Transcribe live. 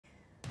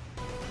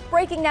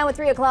Breaking now at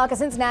 3 o'clock, a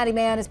Cincinnati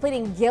man is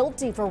pleading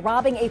guilty for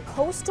robbing a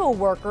postal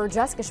worker.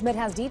 Jessica Schmidt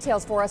has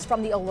details for us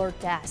from the alert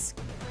desk.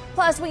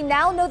 Plus, we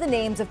now know the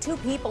names of 2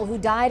 people who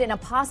died in a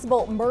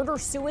possible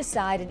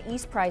murder-suicide in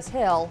East Price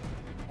Hill.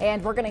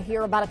 And we're going to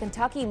hear about a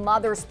Kentucky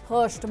mother's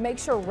push to make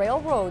sure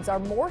railroads are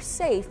more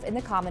safe in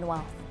the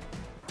Commonwealth.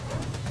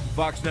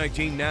 Fox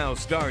 19 Now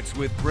starts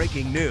with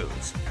breaking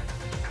news.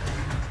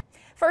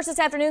 First this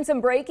afternoon,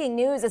 some breaking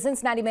news. A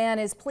Cincinnati man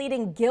is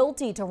pleading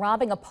guilty to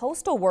robbing a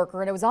postal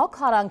worker, and it was all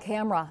caught on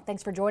camera.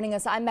 Thanks for joining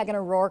us. I'm Megan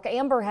O'Rourke.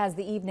 Amber has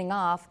the evening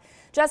off.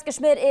 Jessica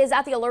Schmidt is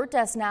at the alert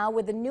desk now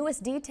with the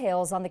newest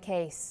details on the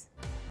case.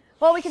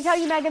 Well, we can tell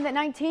you, Megan, that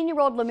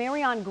 19-year-old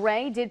Lamarion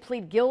Gray did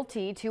plead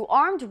guilty to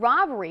armed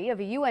robbery of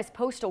a U.S.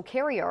 postal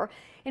carrier.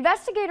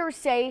 Investigators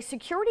say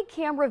security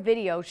camera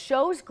video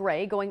shows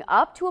Gray going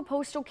up to a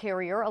postal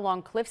carrier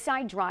along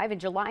Cliffside Drive in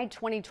July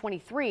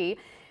 2023.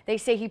 They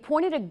say he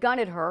pointed a gun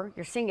at her,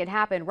 you're seeing it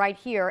happen right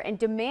here, and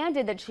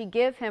demanded that she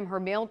give him her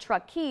mail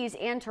truck keys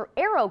and her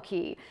arrow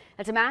key.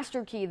 That's a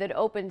master key that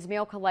opens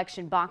mail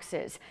collection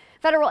boxes.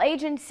 Federal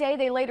agents say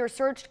they later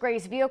searched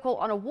Gray's vehicle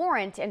on a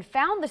warrant and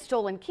found the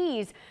stolen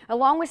keys,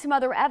 along with some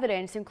other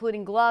evidence,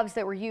 including gloves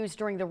that were used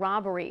during the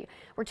robbery.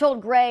 We're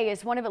told Gray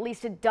is one of at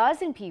least a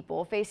dozen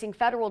people facing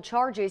federal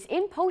charges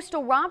in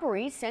postal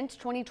robberies since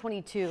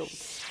 2022.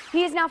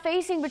 He is now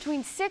facing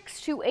between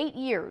 6 to 8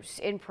 years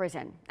in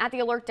prison. At the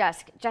alert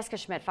desk, Jessica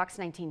Schmidt, Fox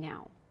 19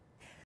 Now.